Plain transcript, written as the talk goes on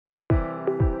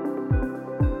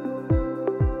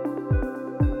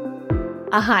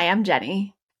Hi, I'm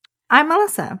Jenny. I'm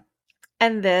Melissa.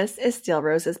 And this is Steel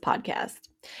Roses Podcast.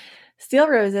 Steel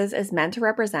Roses is meant to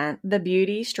represent the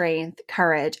beauty, strength,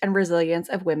 courage, and resilience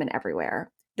of women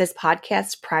everywhere. This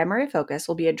podcast's primary focus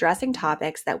will be addressing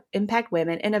topics that impact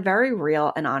women in a very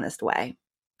real and honest way.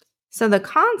 So, the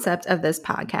concept of this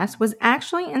podcast was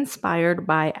actually inspired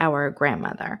by our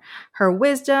grandmother. Her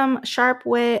wisdom, sharp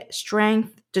wit,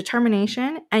 strength,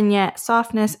 determination, and yet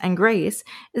softness and grace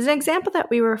is an example that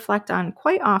we reflect on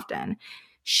quite often.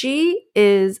 She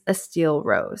is a steel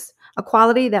rose, a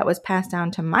quality that was passed down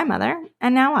to my mother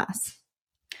and now us.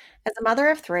 As a mother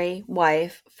of three,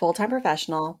 wife, full-time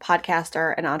professional,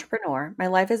 podcaster, and entrepreneur, my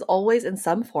life is always in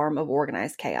some form of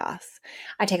organized chaos.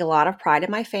 I take a lot of pride in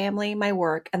my family, my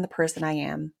work, and the person I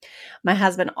am. My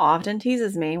husband often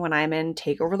teases me when I'm in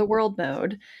take over the world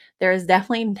mode. There is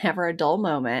definitely never a dull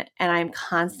moment, and I'm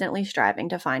constantly striving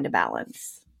to find a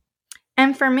balance.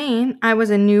 And for me, I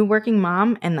was a new working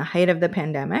mom in the height of the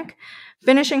pandemic,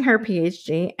 finishing her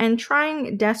PhD and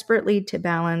trying desperately to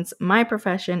balance my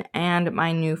profession and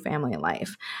my new family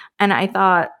life. And I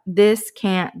thought, this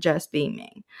can't just be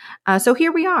me. So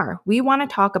here we are. We want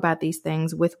to talk about these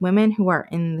things with women who are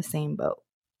in the same boat.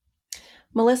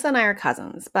 Melissa and I are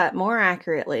cousins, but more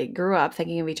accurately, grew up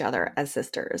thinking of each other as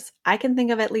sisters. I can think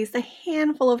of at least a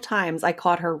handful of times I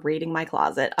caught her raiding my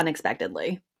closet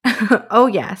unexpectedly. Oh,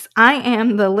 yes. I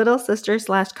am the little sister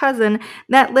 / cousin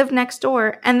that lived next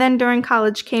door and then during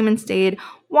college came and stayed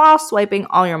while swiping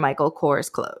all your Michael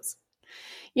Kors clothes.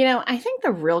 You know, I think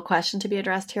the real question to be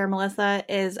addressed here, Melissa,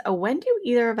 is when do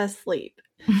either of us sleep?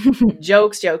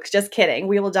 Jokes, just kidding.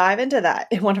 We will dive into that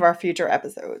in one of our future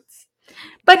episodes.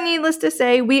 But needless to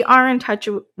say, we are in touch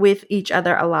with each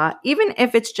other a lot, even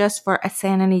if it's just for a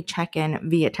sanity check-in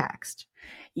via text.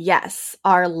 Yes,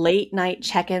 our late night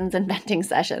check-ins and venting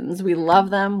sessions. We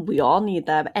love them. We all need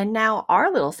them. And now our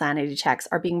little sanity checks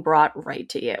are being brought right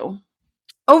to you.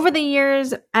 Over the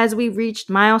years, as we reached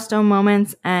milestone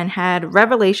moments and had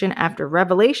revelation after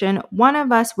revelation, one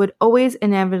of us would always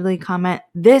inevitably comment,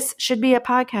 "This should be a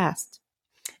podcast."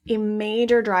 A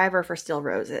major driver for Steel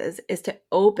Roses is to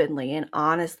openly and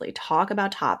honestly talk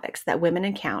about topics that women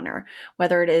encounter,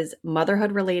 whether it is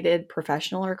motherhood related,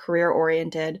 professional or career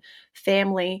oriented,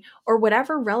 family, or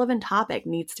whatever relevant topic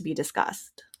needs to be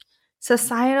discussed.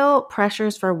 Societal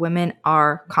pressures for women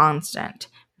are constant.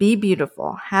 Be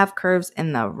beautiful, have curves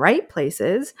in the right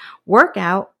places, work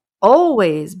out,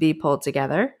 always be pulled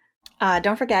together.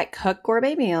 Don't forget, cook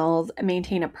gourmet meals,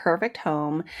 maintain a perfect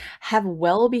home, have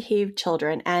well-behaved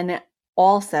children, and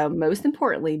also, most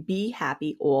importantly, be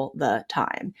happy all the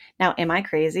time. Now, am I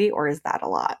crazy or is that a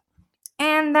lot?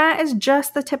 And that is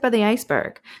just the tip of the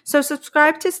iceberg. So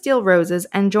subscribe to Steel Roses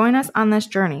and join us on this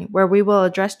journey where we will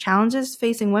address challenges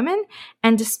facing women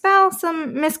and dispel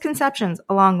some misconceptions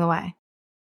along the way.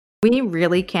 We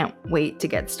really can't wait to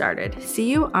get started.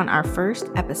 See you on our first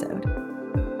episode.